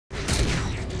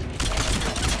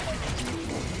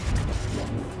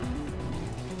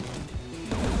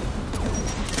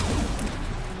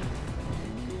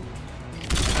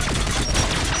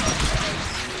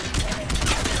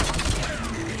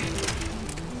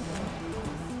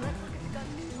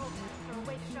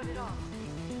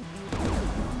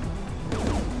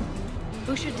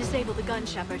Who should disable the gun,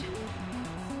 Shepard?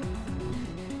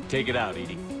 Take it out,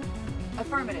 Edie.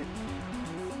 Affirmative.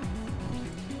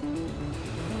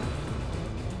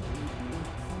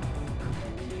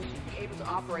 Be able to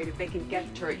operate a vacant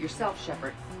Geth turret yourself,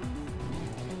 Shepard.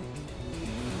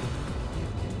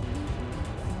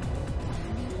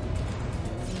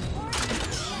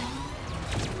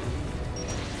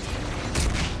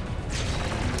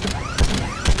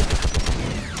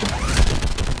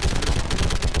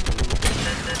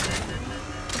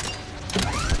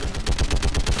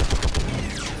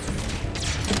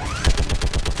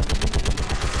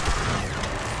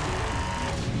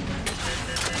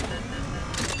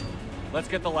 Let's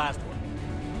get the last one.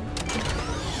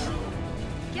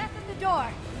 Get at the door!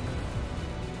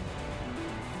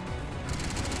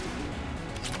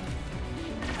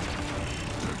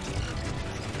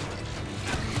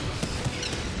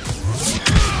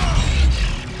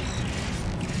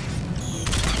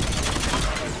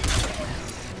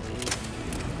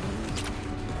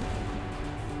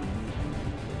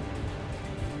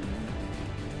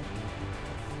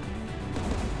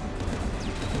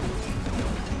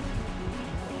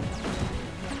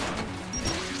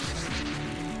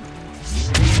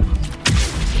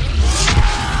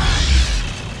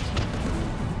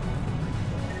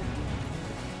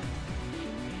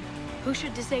 Who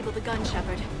should disable the gun,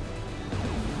 Shepard?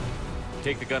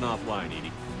 Take the gun offline,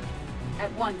 Edie.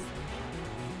 At once.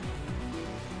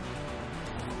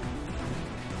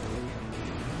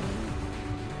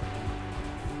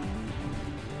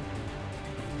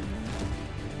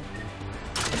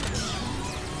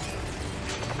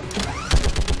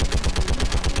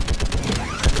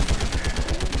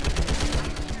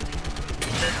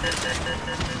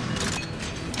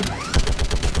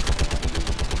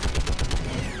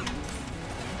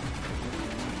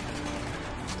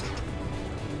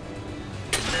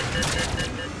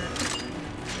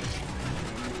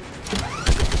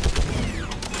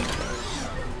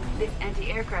 This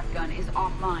anti-aircraft gun is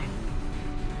offline.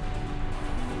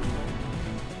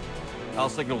 I'll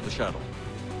signal the shuttle.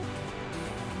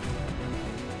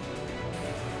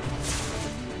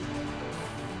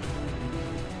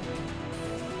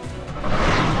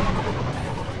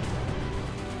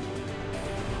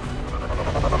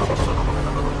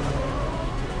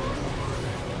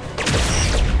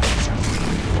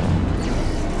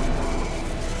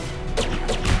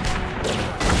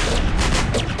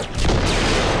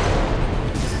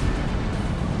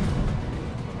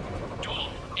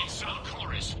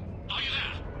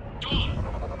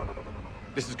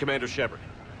 This is Commander Shepard.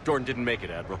 Dorn didn't make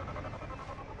it, Admiral.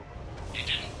 He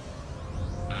didn't?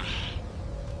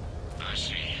 I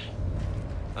see.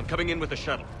 I'm coming in with the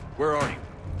shuttle. Where are you?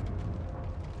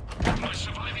 My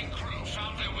surviving crew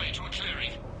found their way to a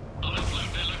clearing. I'll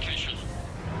upload their location.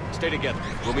 Stay together.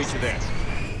 We'll meet you there.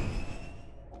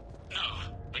 No,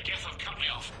 the Geth have cut me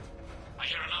off. I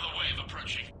hear another wave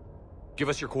approaching. Give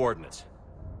us your coordinates.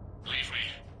 Leave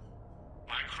me.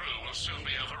 My crew will soon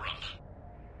be overrun.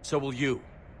 So will you.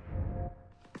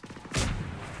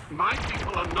 My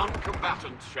people are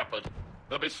non-combatants, Shepard.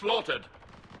 They'll be slaughtered.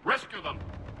 Rescue them!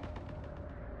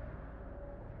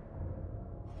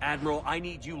 Admiral, I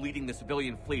need you leading the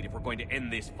civilian fleet if we're going to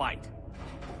end this fight.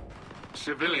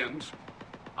 Civilians?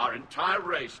 Our entire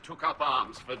race took up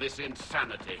arms for this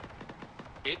insanity.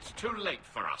 It's too late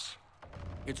for us.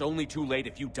 It's only too late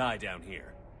if you die down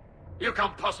here. You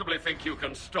can't possibly think you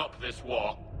can stop this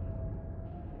war.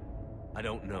 I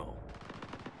don't know.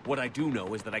 What I do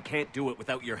know is that I can't do it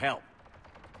without your help.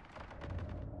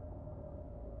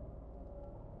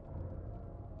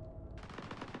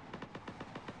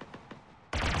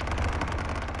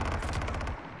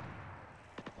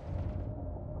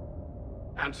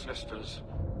 Ancestors,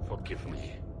 forgive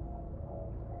me.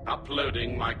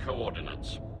 Uploading my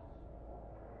coordinates.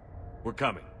 We're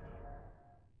coming.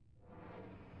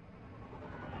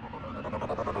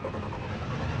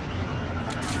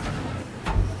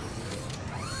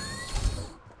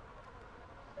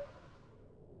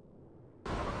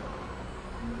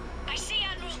 I see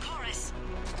Admiral Chorus.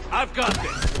 I've got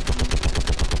this!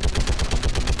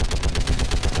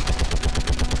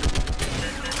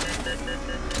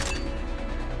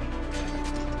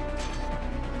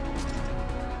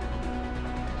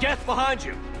 Geth behind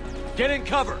you! Get in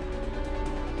cover!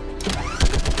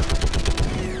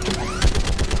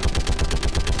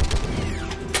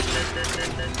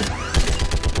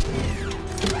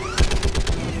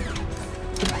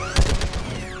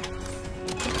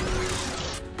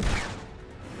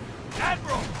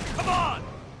 Admiral, come on!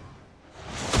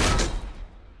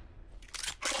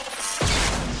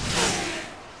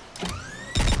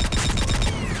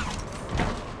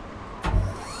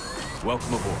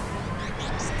 Welcome aboard.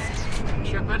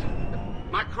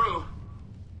 Shepard, my crew.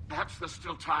 Perhaps there's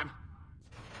still time.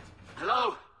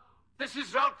 Hello? This is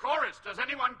Zalcoris. Does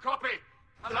anyone copy?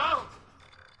 Hello?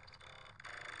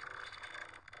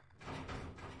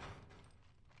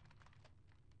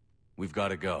 We've got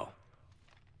to go.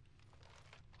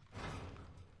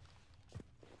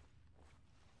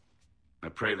 I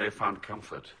pray they found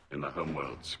comfort in the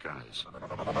homeworld skies.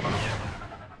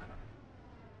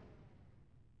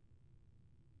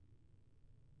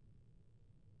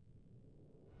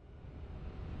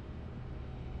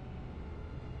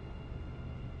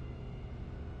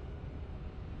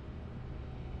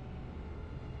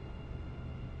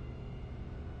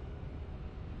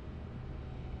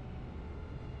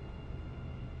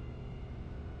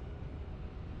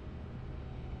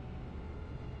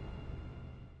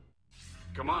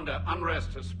 Commander,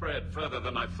 unrest has spread further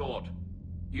than I thought.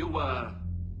 You were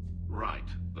right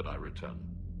that I return.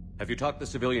 Have you talked the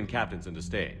civilian captains into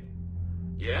staying?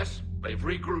 Yes, they've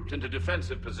regrouped into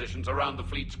defensive positions around the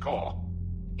fleet's core.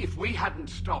 If we hadn't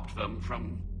stopped them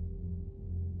from...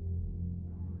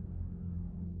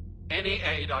 Any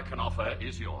aid I can offer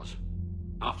is yours.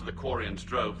 After the Quarians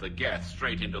drove the Geth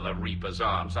straight into the Reaper's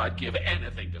arms, I'd give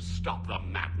anything to stop the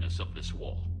madness of this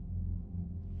war.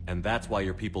 And that's why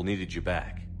your people needed you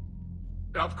back.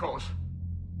 Of course.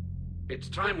 It's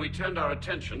time we turned our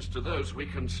attentions to those we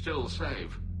can still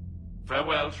save.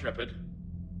 Farewell, Shepard.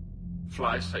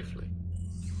 Fly safely.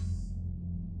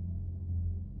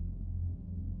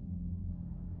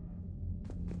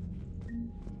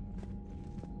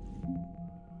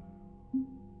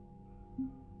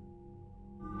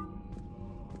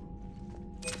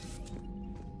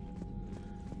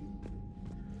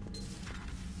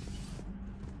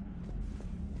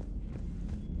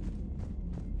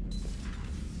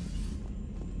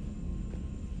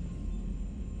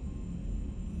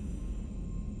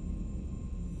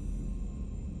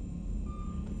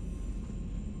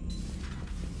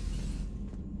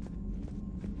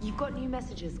 You've got new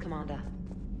messages, Commander.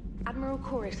 Admiral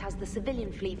Koris has the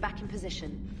civilian fleet back in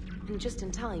position, and just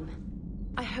in time.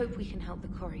 I hope we can help the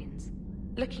Quarians.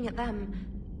 Looking at them,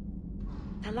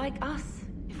 they're like us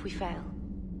if we fail.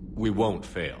 We won't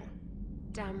fail.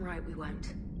 Damn right we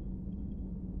won't.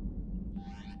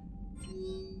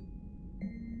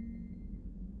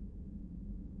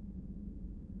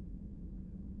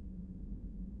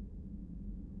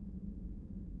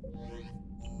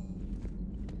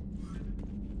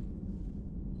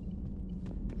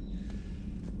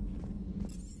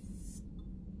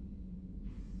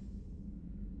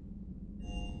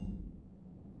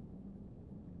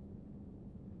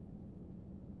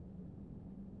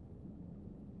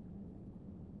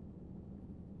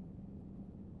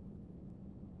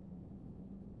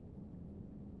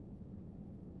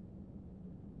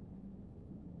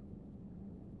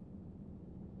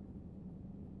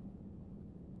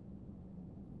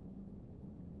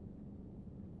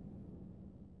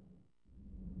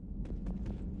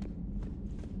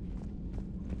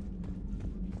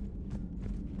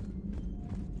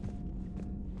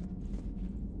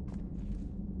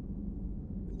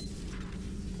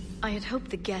 I had hoped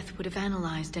the Geth would have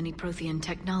analyzed any Prothean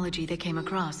technology they came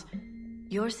across.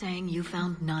 You're saying you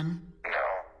found none?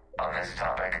 No. On this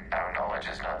topic, our knowledge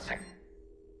is not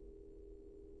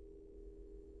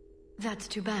That's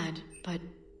too bad, but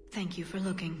thank you for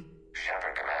looking.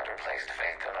 Shepard Commander placed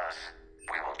faith in us.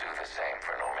 We will do the same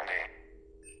for Normandy.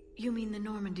 You mean the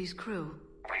Normandy's crew?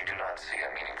 We do not see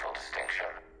a meaningful distinction.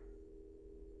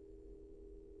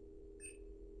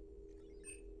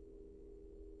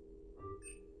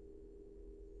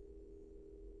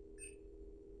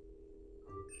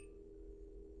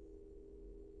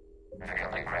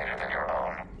 Significantly greater than your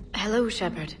own. Hello,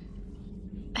 Shepard.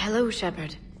 Hello,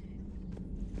 Shepard.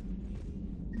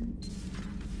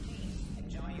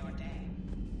 Enjoy your day.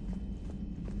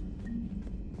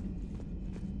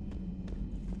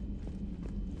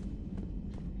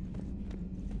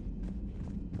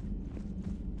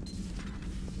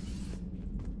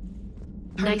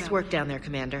 Nice work down there,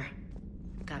 Commander.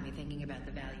 Got me thinking about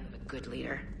the value of a good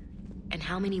leader. And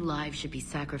how many lives should be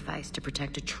sacrificed to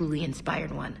protect a truly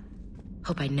inspired one.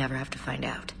 Hope I never have to find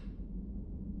out.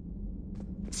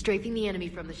 Strafing the enemy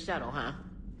from the shuttle, huh?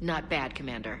 Not bad,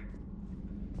 Commander.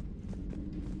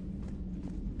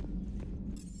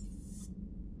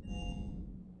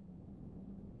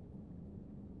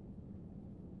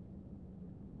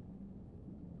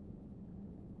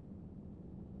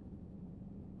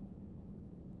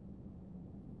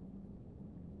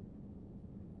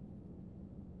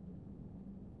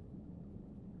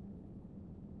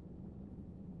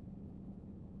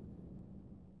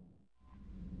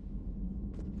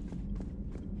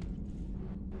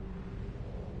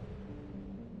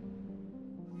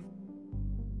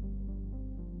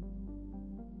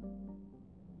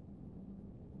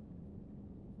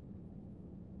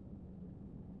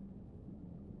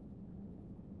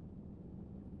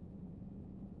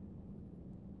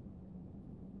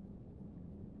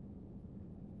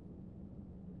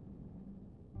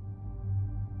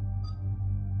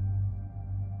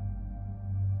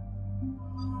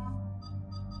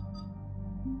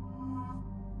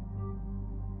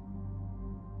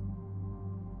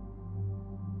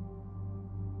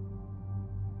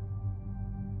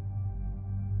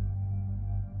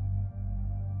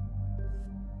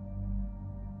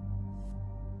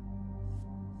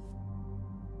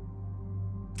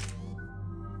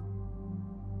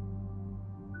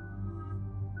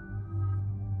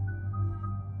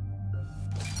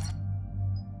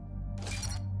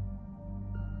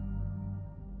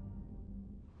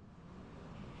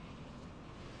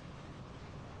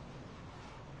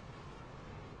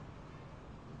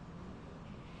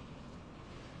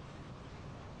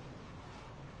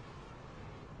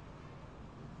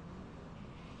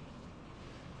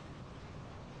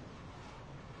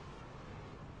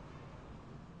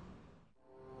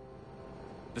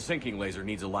 The sinking laser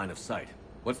needs a line of sight.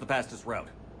 What's the fastest route?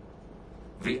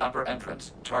 The upper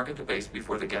entrance. Target the base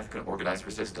before the Geth can organize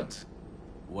resistance.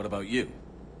 What about you?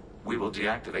 We will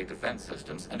deactivate defense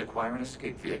systems and acquire an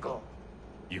escape vehicle.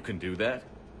 You can do that?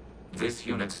 This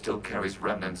unit still carries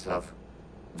remnants of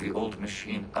the old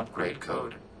machine upgrade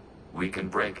code. We can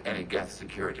break any Geth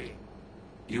security.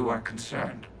 You are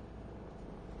concerned.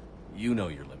 You know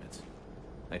your limits.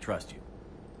 I trust you.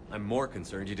 I'm more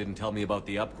concerned you didn't tell me about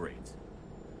the upgrades.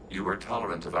 You were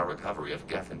tolerant of our recovery of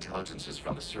Geth intelligences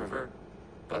from the server,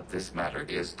 but this matter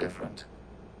is different.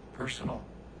 Personal.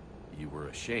 You were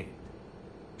ashamed.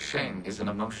 Shame is an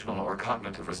emotional or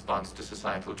cognitive response to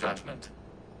societal judgment.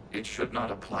 It should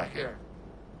not apply here.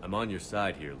 I'm on your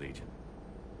side here, Legion.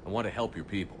 I want to help your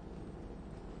people.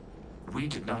 We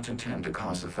did not intend to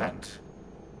cause offense.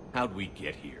 How'd we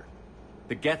get here?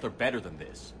 The Geth are better than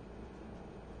this.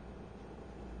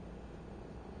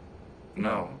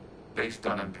 No, based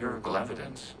on empirical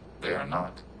evidence, they are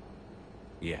not.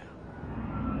 Yeah.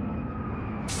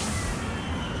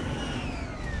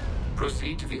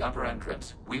 Proceed to the upper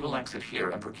entrance. We will exit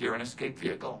here and procure an escape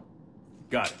vehicle.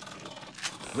 Got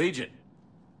it. Legion,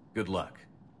 good luck.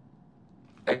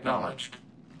 Acknowledged.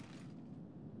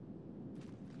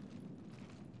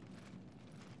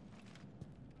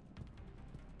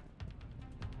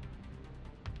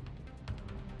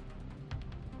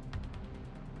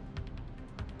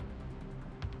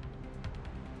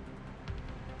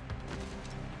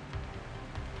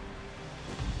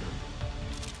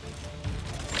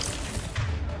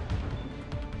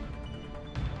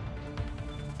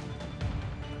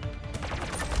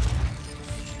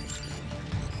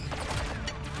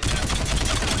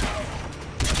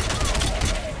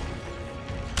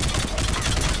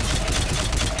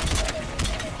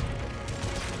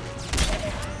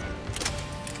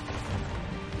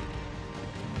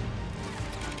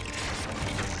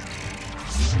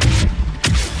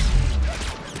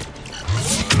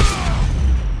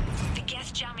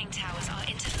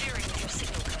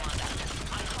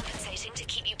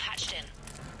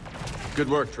 Good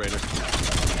work, Trader.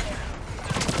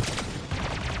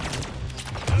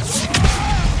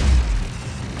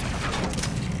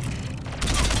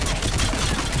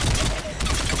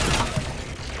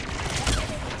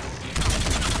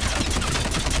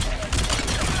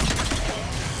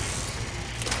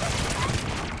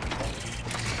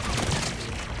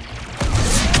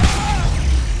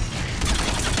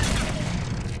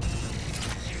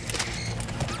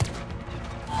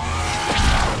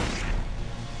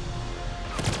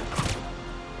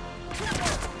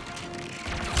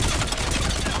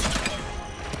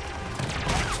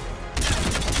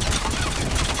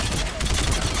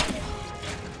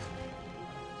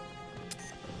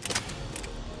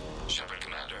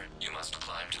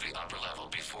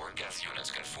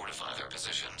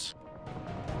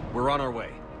 We're on our way.